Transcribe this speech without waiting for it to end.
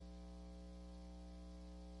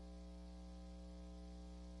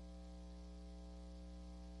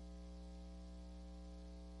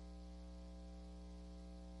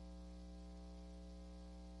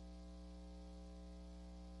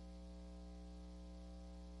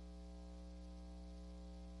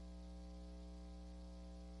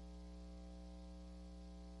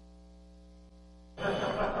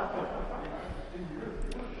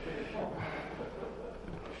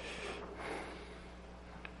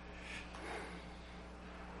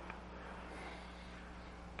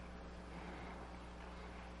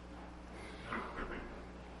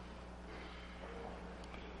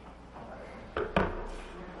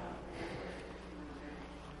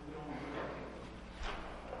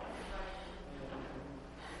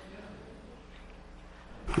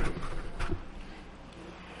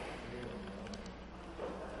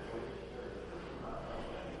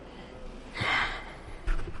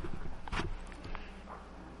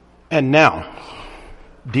And now,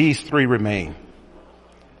 these three remain: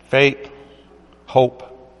 faith, hope,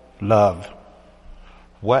 love.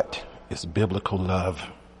 What is biblical love?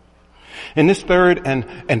 In this third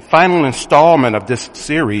and final installment of this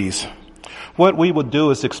series, what we will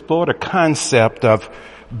do is explore the concept of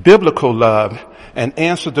biblical love and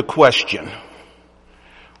answer the question,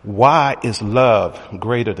 why is love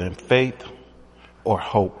greater than faith or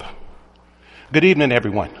hope? Good evening,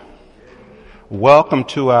 everyone. Welcome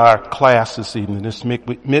to our class this evening, this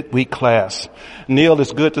midweek class. Neil,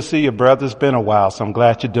 it's good to see you, brother. It's been a while, so I'm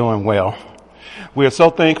glad you're doing well. We are so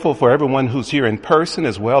thankful for everyone who's here in person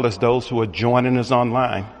as well as those who are joining us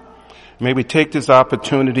online. May we take this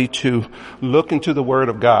opportunity to look into the Word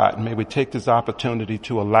of God. May we take this opportunity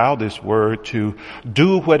to allow this Word to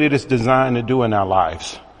do what it is designed to do in our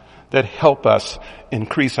lives, that help us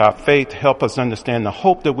increase our faith, help us understand the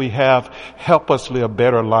hope that we have, help us live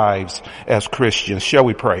better lives as Christians. Shall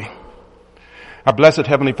we pray? Our blessed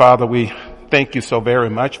Heavenly Father, we thank you so very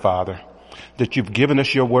much, Father, that you've given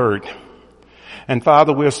us your Word. And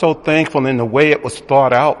Father, we're so thankful in the way it was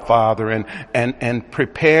thought out, Father, and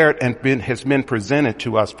prepared and has been presented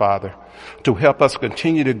to us, Father, to help us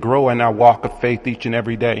continue to grow in our walk of faith each and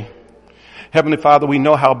every day. Heavenly Father, we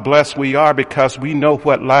know how blessed we are because we know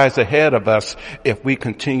what lies ahead of us if we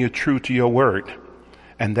continue true to your word.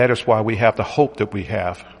 And that is why we have the hope that we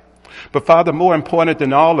have. But Father, more important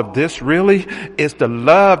than all of this really is the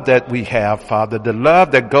love that we have, Father, the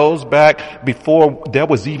love that goes back before there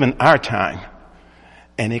was even our time.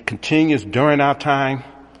 And it continues during our time,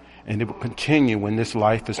 and it will continue when this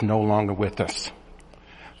life is no longer with us.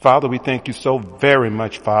 Father, we thank you so very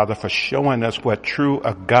much, Father, for showing us what true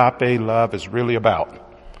agape love is really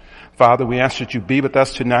about. Father, we ask that you be with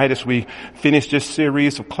us tonight as we finish this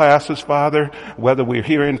series of classes, Father, whether we're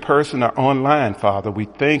here in person or online, Father. We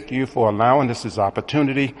thank you for allowing us this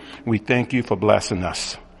opportunity. We thank you for blessing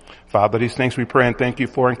us. Father, these things we pray and thank you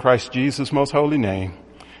for in Christ Jesus' most holy name.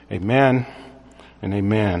 Amen and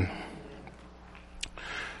amen.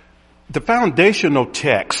 The foundational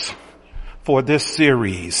text for this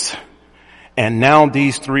series, and now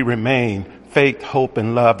these three remain, faith, hope,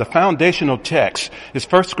 and love. The foundational text is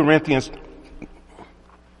 1 Corinthians.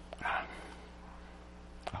 I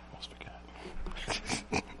almost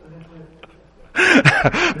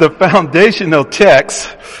forgot. The foundational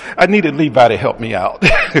text, I needed Levi to help me out.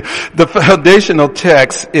 The foundational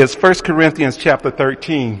text is 1 Corinthians chapter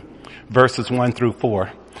 13, verses 1 through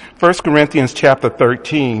 4. 1 Corinthians chapter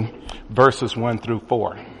 13, verses 1 through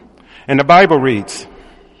 4. And the Bible reads,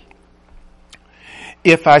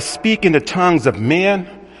 if I speak in the tongues of men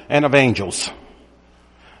and of angels,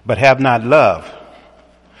 but have not love,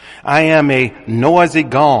 I am a noisy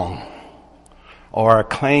gong or a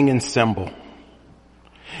clanging cymbal.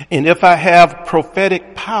 And if I have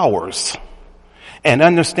prophetic powers and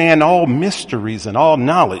understand all mysteries and all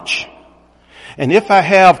knowledge, and if I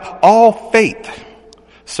have all faith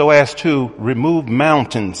so as to remove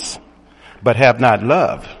mountains, but have not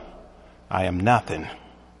love, I am nothing.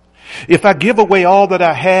 If I give away all that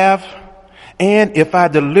I have, and if I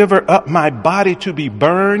deliver up my body to be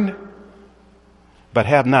burned, but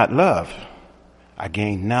have not love, I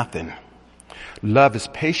gain nothing. Love is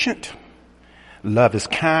patient. Love is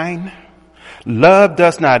kind. Love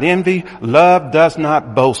does not envy. Love does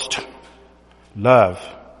not boast. Love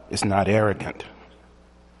is not arrogant.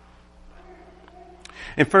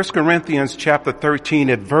 In 1 Corinthians chapter 13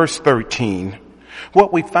 at verse 13,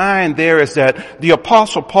 what we find there is that the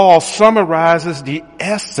Apostle Paul summarizes the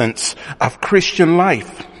essence of Christian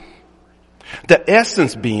life. The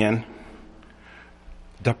essence being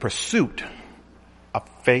the pursuit of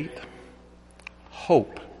faith,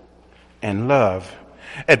 hope, and love.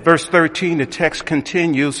 At verse 13, the text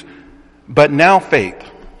continues, but now faith,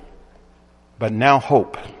 but now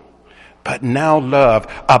hope, but now love.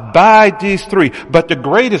 Abide these three, but the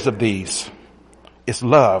greatest of these is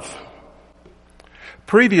love.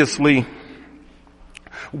 Previously,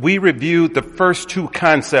 we reviewed the first two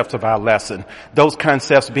concepts of our lesson, those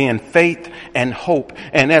concepts being faith and hope.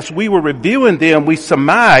 And as we were reviewing them, we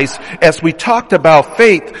surmised, as we talked about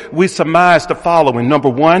faith, we surmised the following. Number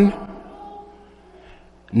one,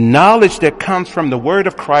 knowledge that comes from the Word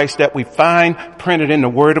of Christ that we find printed in the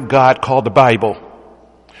Word of God called the Bible.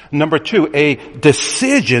 Number two, a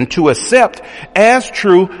decision to accept as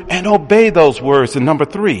true and obey those words. And number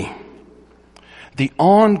three, the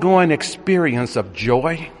ongoing experience of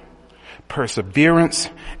joy, perseverance,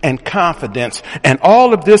 and confidence. And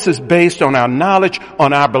all of this is based on our knowledge,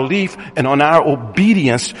 on our belief, and on our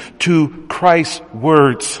obedience to Christ's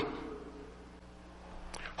words.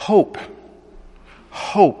 Hope.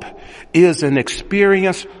 hope is an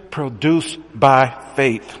experience produced by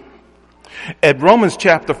faith. At Romans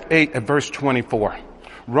chapter 8 at verse 24,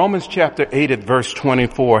 Romans chapter 8 at verse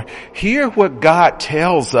 24, hear what God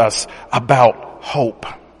tells us about hope.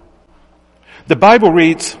 The Bible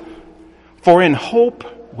reads, "For in hope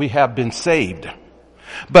we have been saved.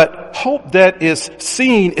 But hope that is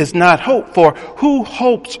seen is not hope, for who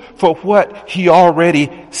hopes for what he already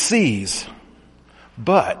sees?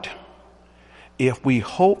 But if we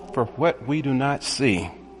hope for what we do not see,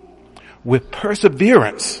 with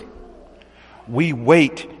perseverance, we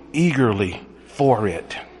wait eagerly for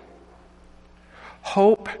it."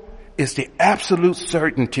 Hope is the absolute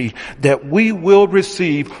certainty that we will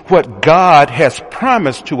receive what God has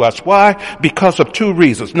promised to us. Why? Because of two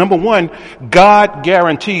reasons. Number one, God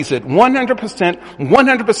guarantees it.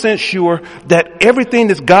 100% sure that everything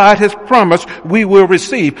that God has promised we will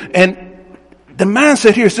receive. And the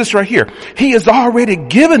mindset here is this right here. He has already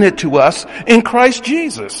given it to us in Christ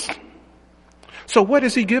Jesus. So what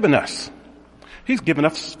has he given us? He's given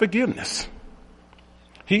us forgiveness.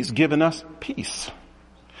 He's given us peace.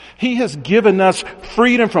 He has given us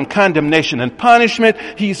freedom from condemnation and punishment.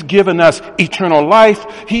 He's given us eternal life.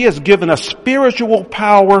 He has given us spiritual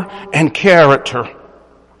power and character.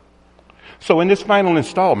 So in this final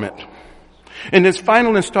installment,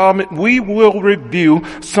 we will review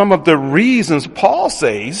some of the reasons Paul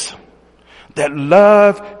says that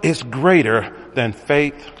love is greater than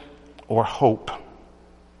faith or hope.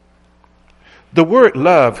 The word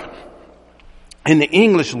love in the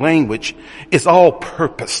English language is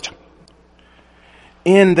all-purposed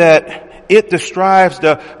in that it describes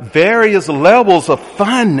the various levels of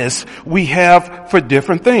fondness we have for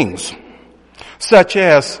different things, such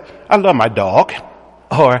as, I love my dog,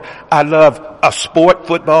 or I love a sport,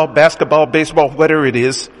 football, basketball, baseball, whatever it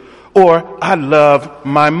is, or I love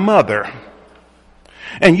my mother.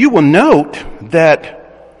 And you will note that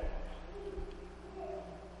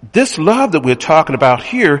this love that we're talking about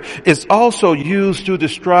here is also used to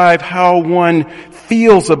describe how one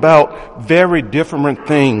feels about very different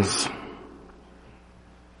things.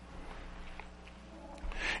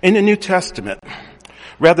 In the New Testament,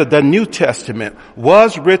 the New Testament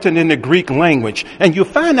was written in the Greek language. And you'll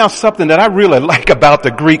find out something that I really like about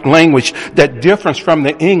the Greek language that differs from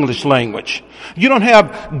the English language. You don't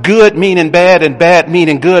have good meaning bad and bad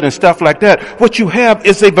meaning good and stuff like that. What you have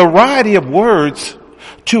is a variety of words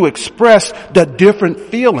to express the different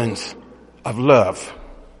feelings of love.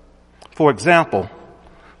 For example,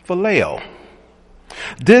 phileo.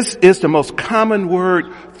 This is the most common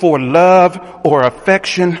word for love or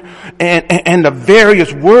affection, and the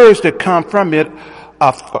various words that come from it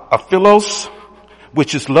are philos,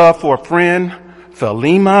 which is love for a friend,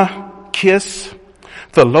 philema, kiss,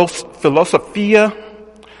 philosophia,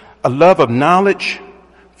 a love of knowledge,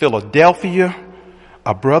 Philadelphia,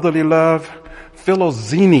 a brotherly love,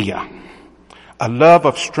 philoxenia, a love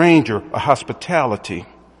of stranger, a hospitality,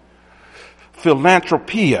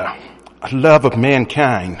 philanthropia, a love of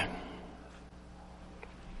mankind.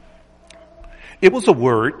 It was a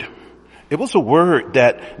word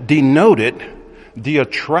that denoted the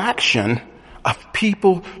attraction of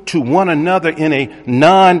people to one another in a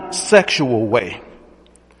non-sexual way.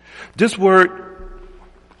 This word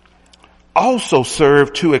also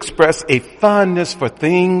served to express a fondness for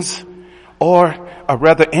things,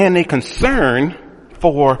 and a concern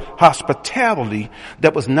for hospitality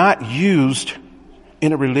that was not used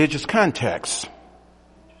in a religious context.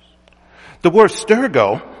 The word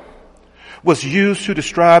stergo was used to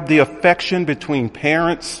describe the affection between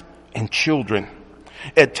parents and children.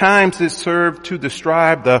 At times it served to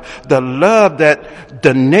describe the love that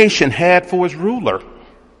the nation had for its ruler.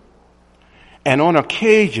 And on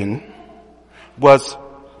occasion was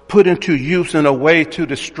put into use in a way to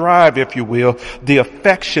describe, if you will, the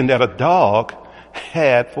affection that a dog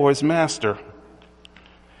had for his master.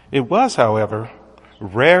 It was, however,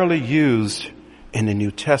 rarely used in the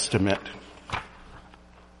New Testament.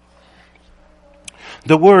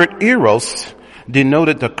 The word eros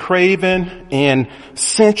denoted the craving and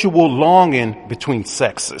sensual longing between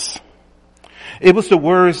sexes. It was the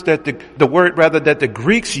word that the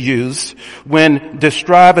Greeks used when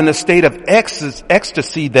describing a state of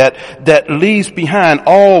ecstasy that leaves behind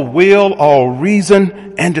all will, all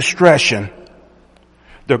reason, and discretion.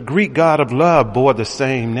 The Greek god of love bore the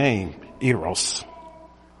same name, Eros.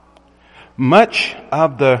 Much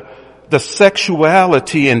of the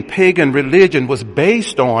sexuality in pagan religion was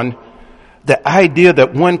based on the idea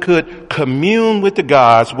that one could commune with the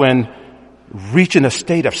gods when reaching a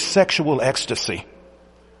state of sexual ecstasy.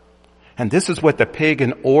 And this is what the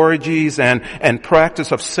pagan orgies and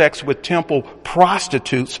practice of sex with temple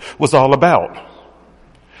prostitutes was all about.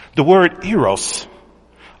 The word eros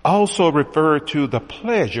also referred to the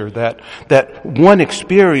pleasure that one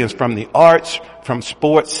experienced from the arts, from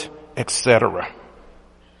sports, etc.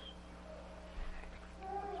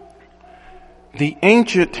 In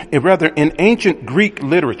ancient Greek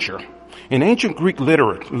literature,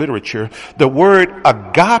 the word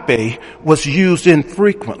agape was used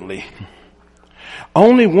infrequently.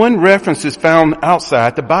 Only one reference is found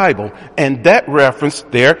outside the Bible, and that reference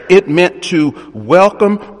there, it meant to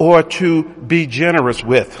welcome or to be generous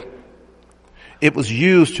with. It was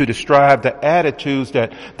used to describe the attitudes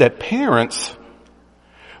that parents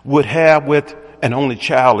would have with an only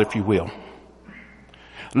child, if you will.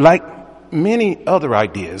 Like many other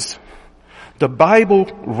ideas, the Bible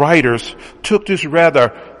writers took this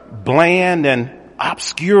rather bland and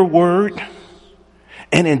obscure word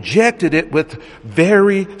and injected it with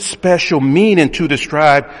very special meaning to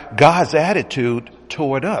describe God's attitude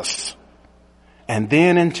toward us. And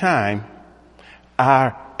then in time,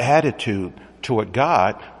 our attitude toward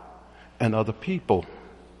God and other people.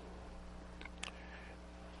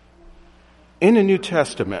 In the New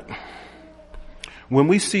Testament, when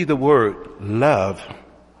we see the word love,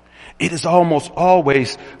 it is almost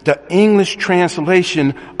always the English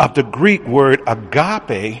translation of the Greek word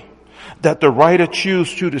agape that the writer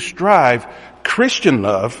chose to describe Christian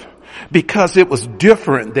love because it was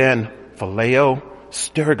different than phileo,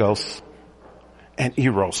 stergos, and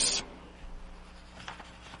eros.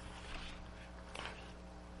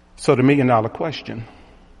 So the million dollar question,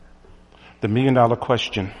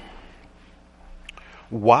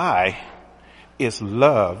 why is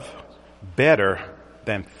love better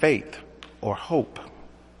than faith or hope?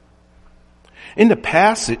 In the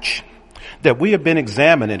passage that we have been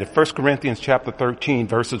examining in 1 Corinthians chapter 13,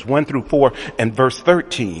 verses 1 through 4 and verse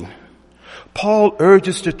 13, Paul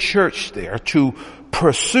urges the church there to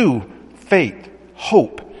pursue faith,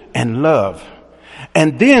 hope, and love,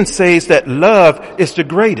 and then says that love is the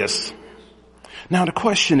greatest. Now the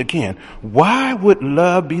question again, why would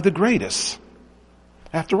love be the greatest?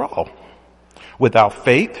 After all, without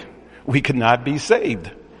faith, we could not be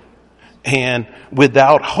saved. And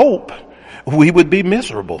without hope, we would be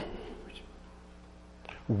miserable.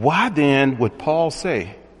 Why then would Paul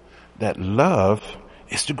say that love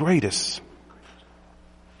is the greatest?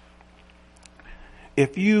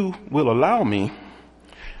 If you will allow me,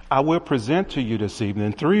 I will present to you this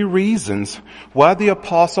evening 3 reasons why the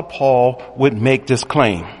Apostle Paul would make this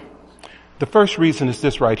claim. The first reason is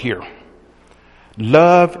this right here.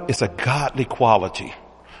 Love is a godly quality.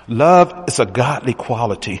 Love is a godly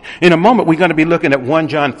quality. In a moment, we're going to be looking at 1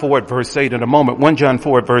 John 4 at verse 8 in a moment. 1 John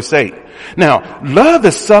 4 at verse 8. Now, love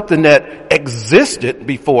is something that existed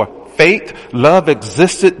before faith. Love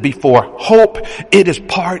existed before hope. It is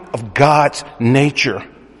part of God's nature.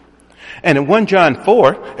 And in 1 John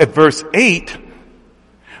 4 at verse 8,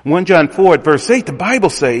 the Bible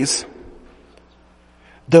says,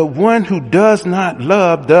 the one who does not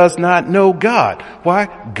love does not know God.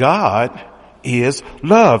 Why? God is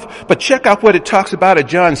love. But check out what it talks about at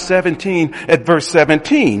John 17 at verse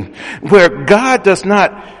 17, where God does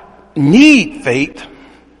not need faith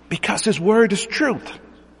because his word is truth.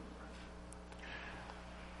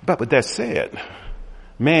 But with that said,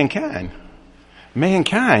 mankind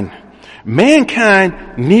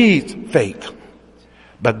needs faith,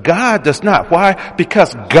 but God does not. Why?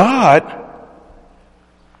 Because God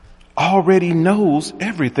already knows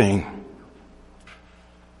everything.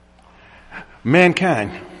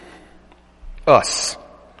 Mankind lives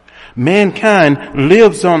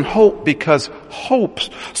on hope because hope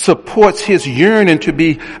supports his yearning to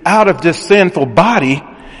be out of this sinful body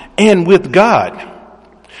and with God.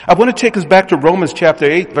 I want to take us back to Romans chapter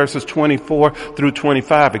 8 verses 24 through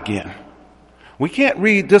 25 again. We can't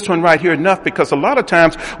read this one right here enough because a lot of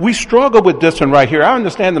times we struggle with this one right here. Our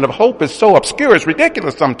understanding of hope is so obscure, it's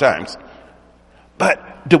ridiculous sometimes.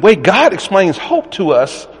 But the way God explains hope to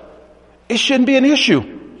us, it shouldn't be an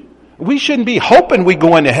issue. We shouldn't be hoping we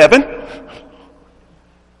go into heaven.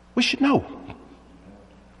 We should know.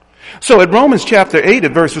 So at Romans chapter 8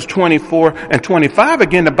 at verses 24 and 25,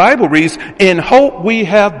 again the Bible reads, in hope we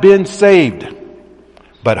have been saved.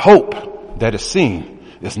 But hope that is seen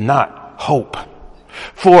is not hope.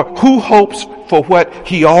 For who hopes for what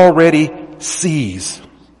he already sees?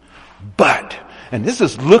 But, and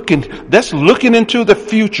that's looking into the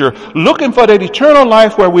future, looking for that eternal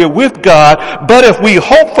life where we're with God. But if we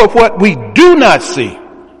hope for what we do not see,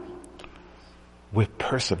 with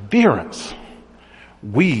perseverance,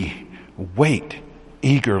 we wait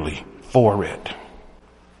eagerly for it.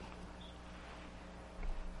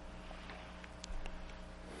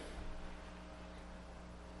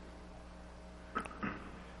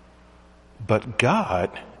 But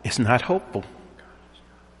God is not hopeful.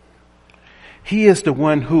 He is the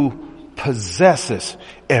one who possesses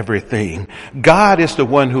everything. God is the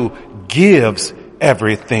one who gives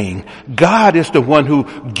everything. God is the one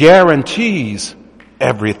who guarantees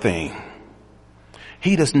everything.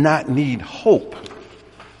 He does not need hope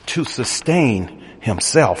to sustain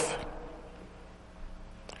himself.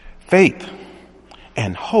 Faith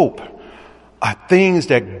and hope are things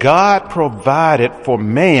that God provided for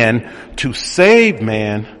man to save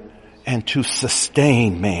man and to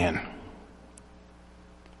sustain man.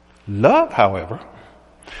 Love, however,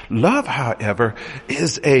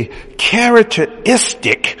 is a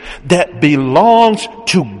characteristic that belongs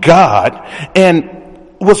to God and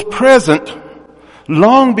was present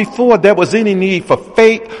long before there was any need for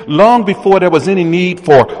faith, long before there was any need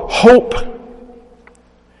for hope.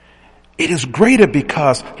 It is greater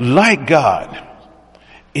because, like God,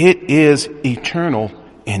 it is eternal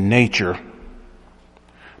in nature.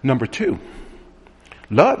 Number 2,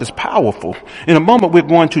 love is powerful. In a moment, we're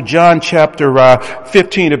going to John chapter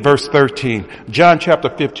 15 and verse 13. John chapter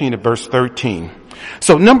 15 and verse 13.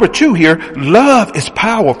 So number 2 here, love is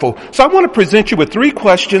powerful. So I want to present you with 3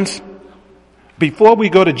 questions before we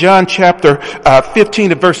go to John chapter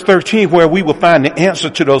 15 and verse 13, where we will find the answer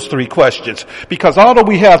to those 3 questions. Because although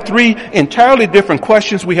we have 3 entirely different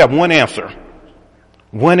questions, we have one answer.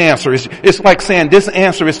 One answer. It's like saying this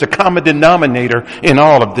answer is the common denominator in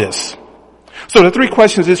all of this. So the 3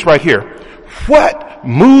 questions is right here. What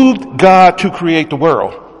moved God to create the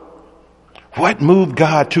world? What moved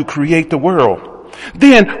God to create the world?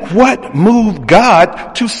 Then what moved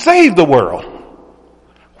God to save the world?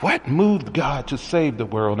 What moved God to save the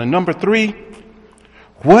world? And number 3,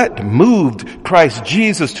 what moved Christ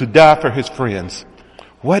Jesus to die for his friends?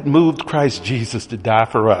 What moved Christ Jesus to die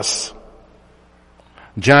for us?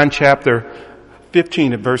 John chapter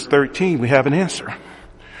 15 and verse 13, we have an answer.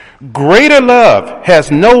 Greater love has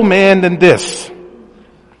no man than this,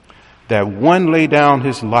 that one lay down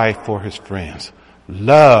his life for his friends.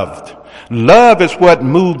 Love is what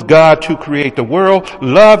moved God to create the world.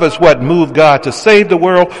 Love is what moved God to save the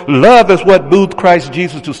world. Love is what moved Christ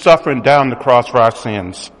Jesus to suffer and die on the cross for our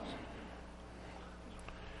sins.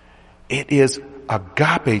 It is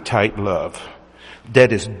agape type love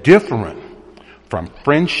that is different from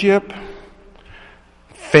friendship,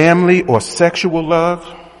 family, or sexual love.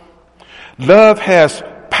 Love has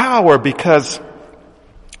power because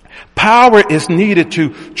power is needed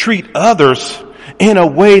to treat others in a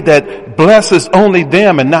way that blesses only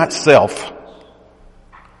them and not self.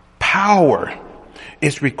 Power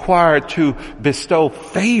is required to bestow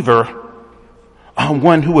favor on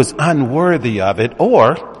one who is unworthy of it,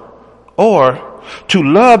 or to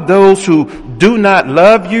love those who do not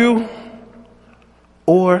love you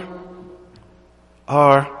or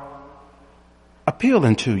are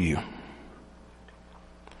appealing to you.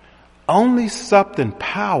 Only something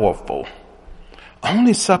powerful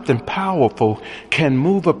can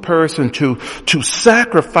move a person to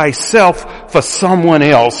sacrifice self for someone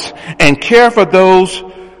else and care for those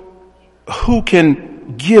who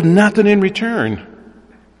can give nothing in return.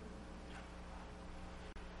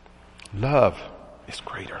 Love is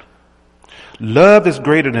greater. Love is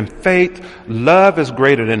greater than faith. Love is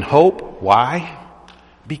greater than hope. Why?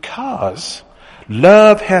 Because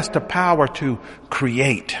love has the power to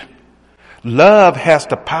create. Love has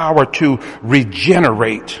the power to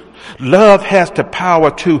regenerate. Love has the power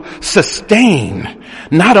to sustain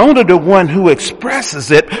not only the one who expresses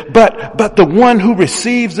it, but the one who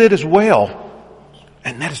receives it as well.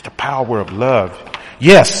 And that is the power of love.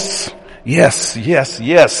 Yes. We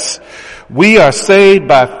are saved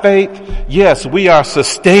by faith. Yes, we are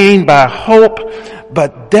sustained by hope.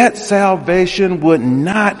 But that salvation would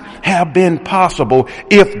not have been possible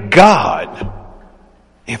if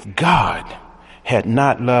God had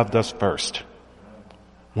not loved us first.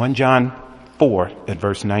 1 John 4 at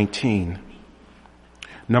verse 19.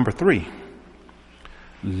 Number 3.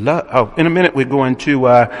 In a minute we're going to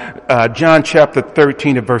John chapter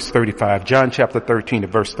 13 at verse 35. John chapter 13 at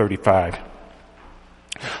verse 35.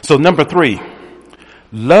 So number 3.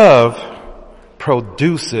 Love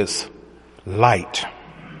produces light.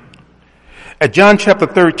 At John chapter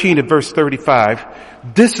 13 at verse 35,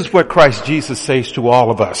 this is what Christ Jesus says to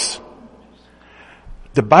all of us.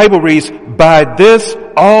 The Bible reads, "By this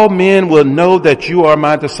all men will know that you are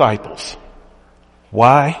my disciples."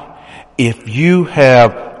 Why? If you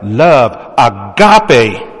have love,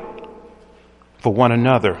 agape, for one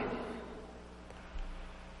another.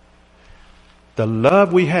 The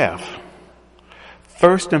love we have,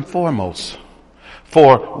 first and foremost,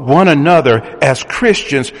 for one another as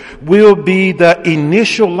Christians will be the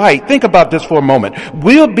initial light. Think about this for a moment.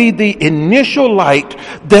 Will be the initial light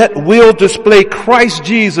that will display Christ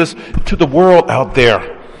Jesus to the world out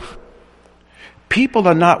there. People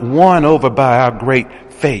are not won over by our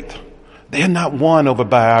great faith. They're not won over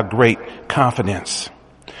by our great confidence.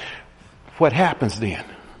 What happens then?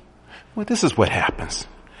 Well, this is what happens.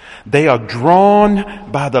 They are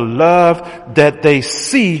drawn by the love that they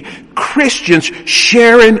see Christians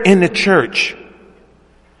sharing in the church.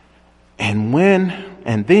 And then,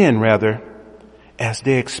 as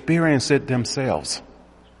they experience it themselves.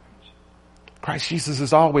 Christ Jesus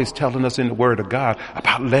is always telling us in the Word of God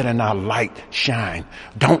about letting our light shine.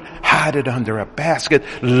 Don't hide it under a basket.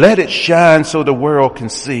 Let it shine so the world can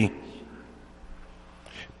see.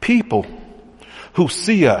 People who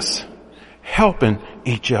see us helping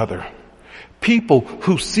each other. People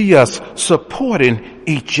who see us supporting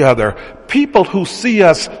each other. People who see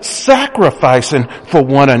us sacrificing for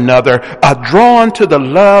one another are drawn to the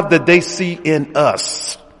love that they see in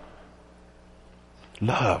us.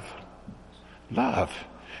 Love. Love.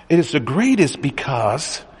 It is the greatest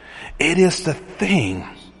because it is the thing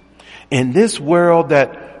in this world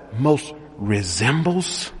that most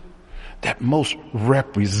resembles, that most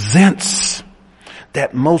represents,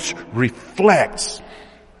 that most reflects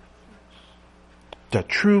the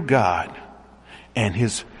true God and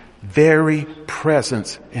his very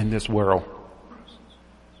presence in this world.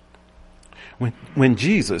 When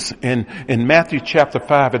Jesus, in Matthew chapter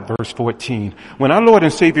 5 at verse 14, when our Lord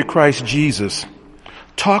and Savior Christ Jesus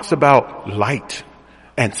talks about light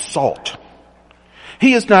and salt,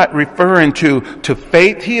 he is not referring to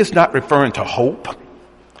faith. He is not referring to hope.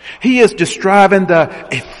 He is describing the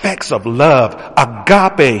effects of love,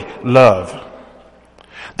 agape love.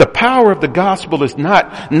 The power of the gospel is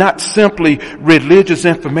not simply religious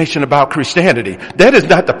information about Christianity. That is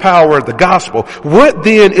not the power of the gospel. What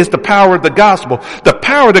then is the power of the gospel? The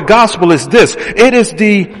power of the gospel is this. It is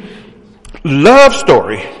the love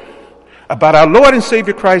story about our Lord and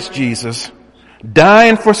Savior Christ Jesus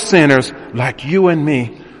dying for sinners like you and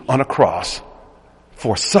me on a cross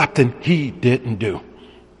for something he didn't do.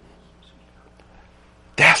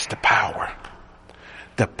 That's the power.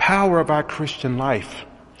 The power of our Christian life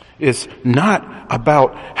is not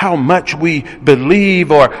about how much we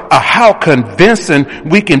believe or how convincing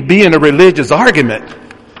we can be in a religious argument.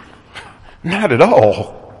 Not at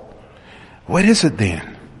all. What is it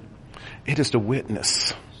then? It is the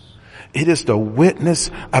witness. It is the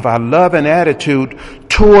witness of our love and attitude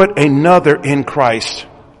toward another in Christ.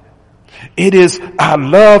 It is our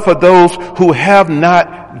love for those who have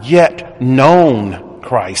not yet known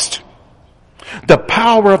Christ. The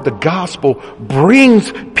power of the gospel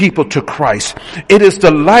brings people to Christ. It is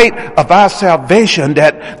the light of our salvation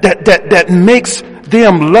that makes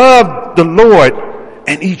them love the Lord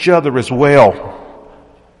and each other as well.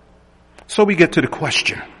 So we get to the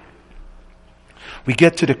question.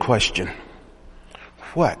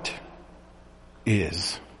 What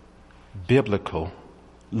is biblical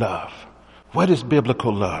love? What is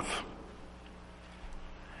biblical love?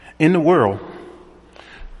 In the world,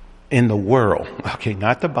 okay,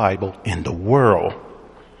 not the Bible, in the world,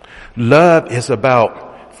 love is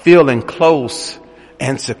about feeling close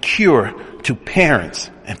and secure to parents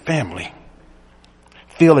and family,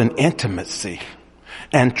 feeling intimacy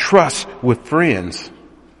and trust with friends.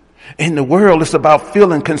 In the world, it's about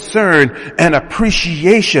feeling concern and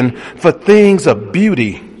appreciation for things of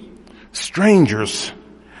beauty, strangers,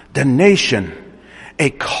 the nation,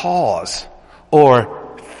 a cause,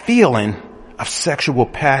 or feeling of sexual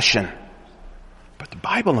passion. But the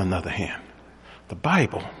Bible, on the other hand, the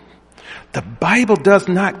Bible does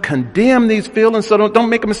not condemn these feelings, so don't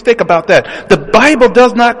make a mistake about that. The Bible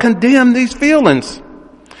does not condemn these feelings.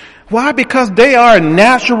 Why? Because they are a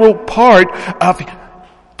natural part of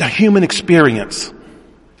the human experience.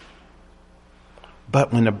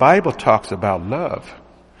 But when the Bible talks about love,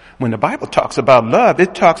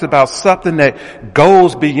 it talks about something that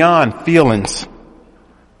goes beyond feelings.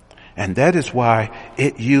 And that is why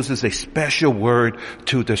it uses a special word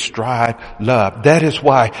to describe love. That is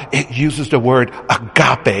why it uses the word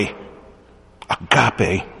agape.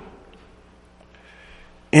 Agape.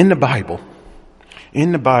 In the Bible,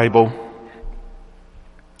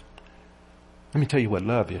 let me tell you what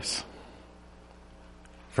love is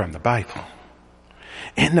from the Bible.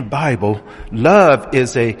 In the Bible, love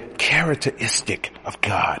is a characteristic of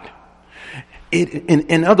God.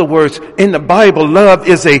 In other words, in the Bible, love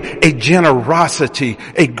is a generosity,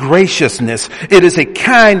 a graciousness. It is a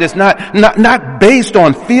kindness not based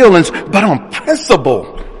on feelings, but on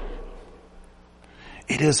principle.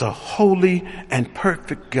 it is a holy and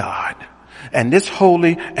perfect God. And this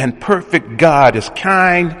holy and perfect God is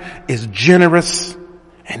kind, is generous,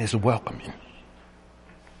 and is welcoming.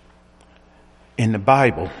 In the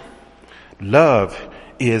Bible, love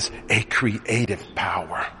is a creative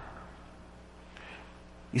power.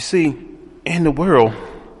 You see, in the world,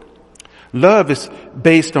 love is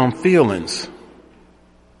based on feelings.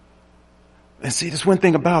 And see, there's one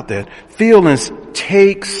thing about that. Feelings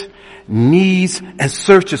takes, needs, and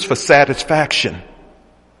searches for satisfaction.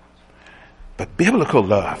 But biblical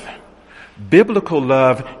love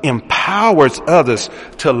empowers others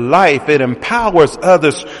to life. It empowers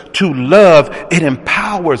others to love. It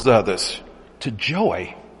empowers others to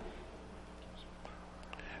joy.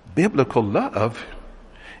 Biblical love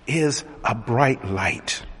is a bright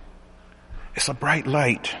light. It's a bright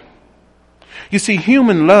light. You see,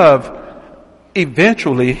 human love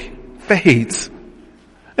eventually fades.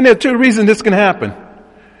 And there are two reasons this can happen.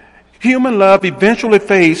 Human love eventually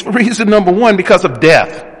fades for reason number one, because of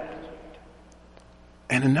death.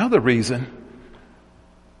 And another reason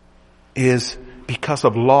is because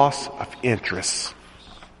of loss of interest.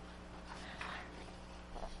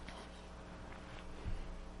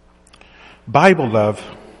 Bible love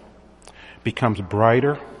becomes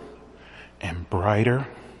brighter and brighter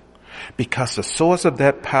because the source of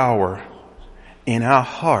that power in our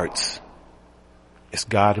hearts is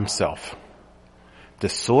God Himself. The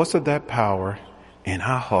source of that power in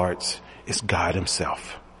our hearts is God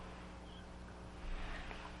Himself.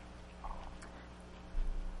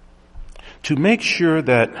 To make sure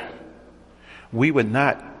that we would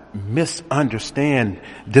not misunderstand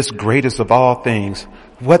this greatest of all things,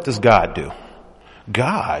 what does God do?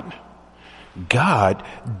 God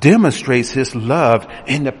demonstrates His love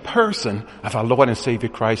in the person of our Lord and Savior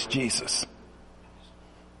Christ Jesus.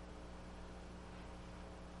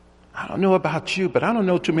 I don't know about you, but I don't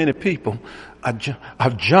know too many people I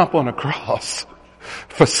jump on a cross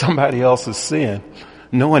for somebody else's sin,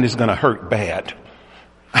 knowing it's going to hurt bad.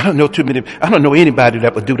 I don't know anybody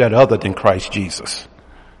that would do that other than Christ Jesus.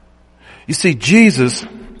 You see, Jesus,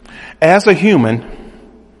 as a human,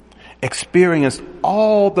 experienced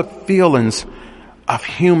all the feelings of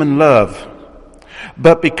human love.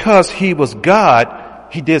 But because He was God,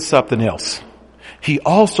 He did something else. He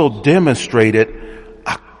also demonstrated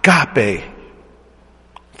agape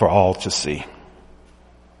for all to see.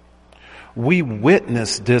 We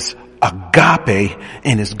witness this agape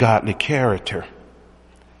in His godly character,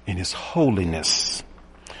 in His holiness,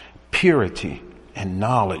 purity, and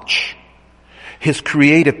knowledge, His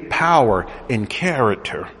creative power and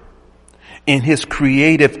character, in His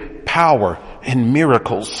creative power and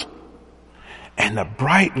miracles, and the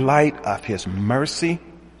bright light of His mercy,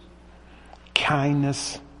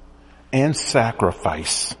 kindness, and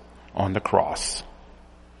sacrifice on the cross.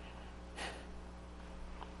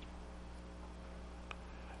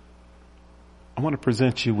 I want to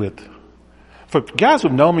present you with, for guys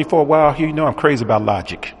who've known me for a while, you know I'm crazy about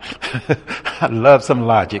logic. I love some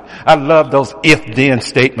logic. I love those if-then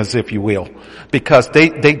statements, if you will, because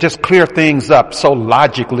they just clear things up so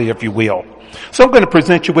logically, if you will. So I'm going to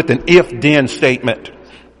present you with an if-then statement.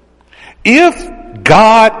 If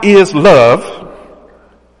God is love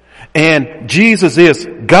and Jesus is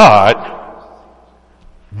God,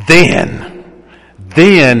 then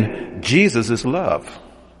Jesus is love.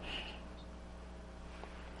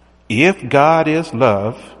 If God is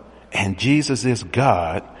love and Jesus is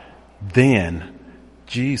God, then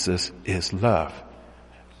Jesus is love.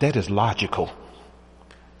 That is logical.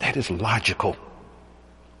 That is logical.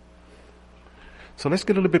 So let's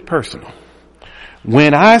get a little bit personal.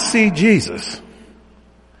 When I see Jesus,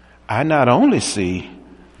 I not only see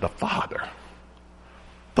the Father,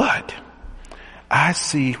 but I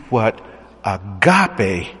see what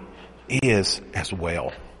agape is as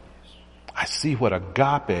well. I see what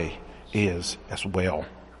agape is as well.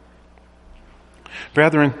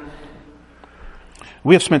 Brethren,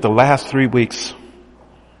 we have spent the last 3 weeks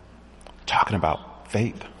talking about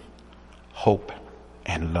faith, hope,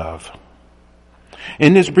 and love.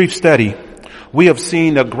 In this brief study, we have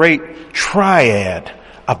seen a great triad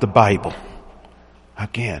of the Bible.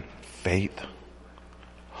 Again, faith,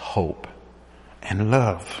 hope, and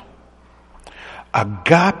love.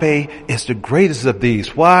 Agape is the greatest of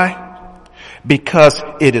these. Why? Because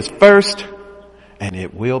it is first and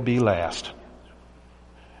it will be last.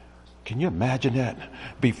 Can you imagine that?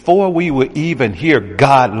 Before we would even hear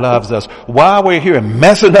God loves us, while we're here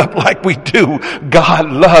messing up like we do,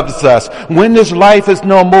 God loves us. When this life is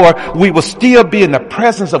no more, we will still be in the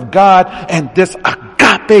presence of God and this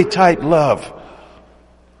agape type love,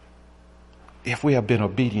 if we have been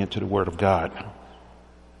obedient to the Word of God.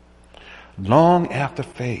 long after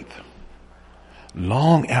faith,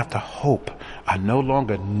 long after hope are no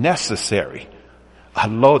longer necessary,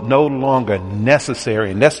 no longer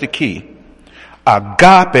necessary, and that's the key.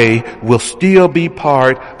 Agape will still be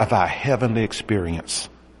part of our heavenly experience.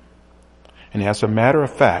 And as a matter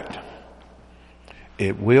of fact,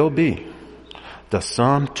 it will be the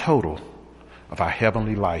sum total of our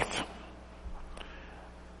heavenly life.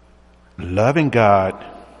 Loving God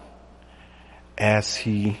as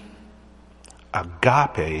He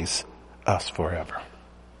agapes us forever.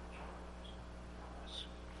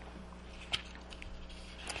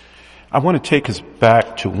 I want to take us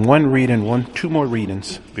back to two more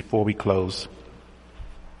readings before we close.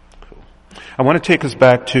 I want to take us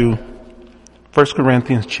back to 1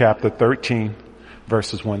 Corinthians chapter 13,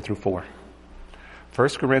 verses 1 through 4. 1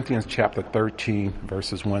 Corinthians chapter 13,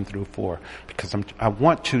 verses 1 through 4, because I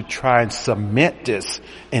want to try and cement this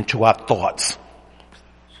into our thoughts.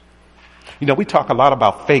 You know, we talk a lot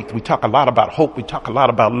about faith, we talk a lot about hope, we talk a lot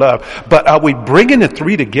about love, but are we bringing the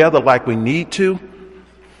three together like we need to?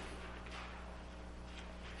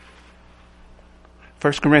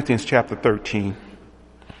 1 Corinthians chapter 13,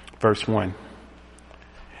 verse 1.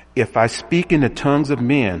 If I speak in the tongues of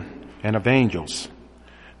men and of angels,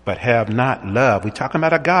 but have not love, we're talking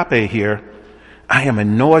about agape here, I am a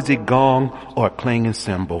noisy gong or a clanging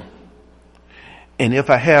cymbal. And if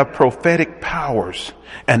I have prophetic powers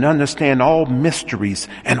and understand all mysteries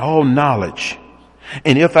and all knowledge,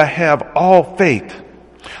 and if I have all faith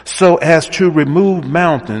so as to remove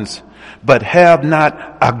mountains, but have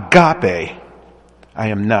not agape, I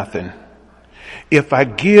am nothing. If I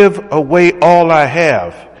give away all I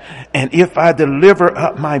have, and if I deliver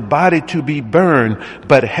up my body to be burned,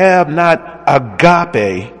 but have not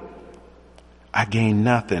agape, I gain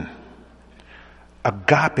nothing.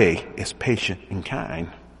 Agape is patient and kind.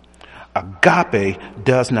 Agape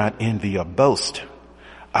does not envy or boast.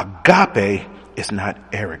 Agape is not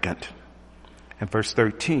arrogant. And verse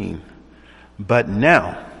 13, but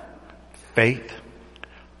now faith,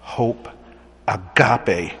 hope,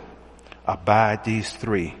 agape, abide these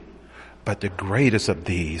three, but the greatest of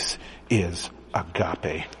these is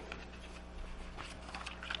agape.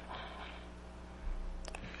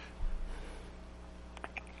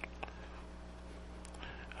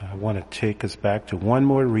 I want to take us back to one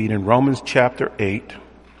more reading, Romans chapter 8,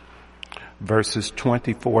 verses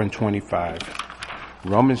 24 and 25.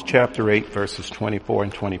 Romans chapter 8, verses 24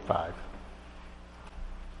 and 25.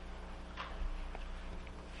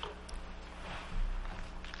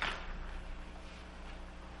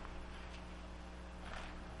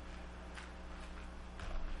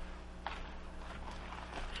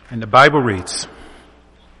 And the Bible reads,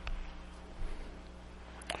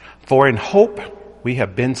 for in hope we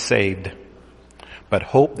have been saved, but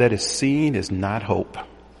hope that is seen is not hope.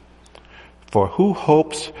 For who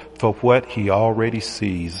hopes for what he already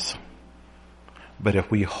sees? But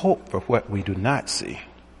if we hope for what we do not see,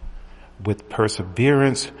 with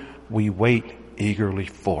perseverance we wait eagerly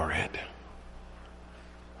for it.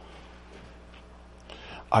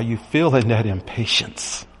 Are you feeling that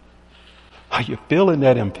impatience? Are you feeling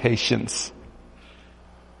that impatience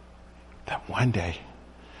that one day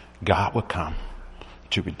God will come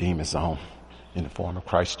to redeem his own in the form of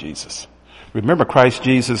Christ Jesus? Remember, Christ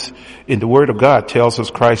Jesus in the Word of God tells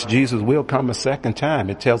us Christ Jesus will come a second time.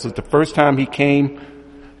 It tells us the first time he came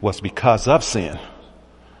was because of sin.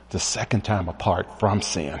 The second time apart from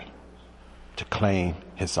sin to claim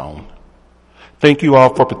his own. Thank you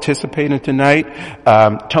all for participating tonight.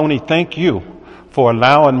 Tony, thank you for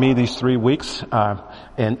allowing me these 3 weeks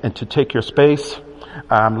and to take your space.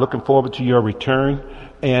 I'm looking forward to your return,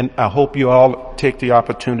 and I hope you all take the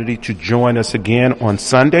opportunity to join us again on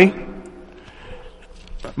Sunday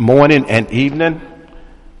morning and evening,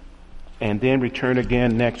 and then return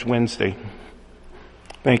again next Wednesday.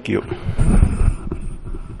 Thank you.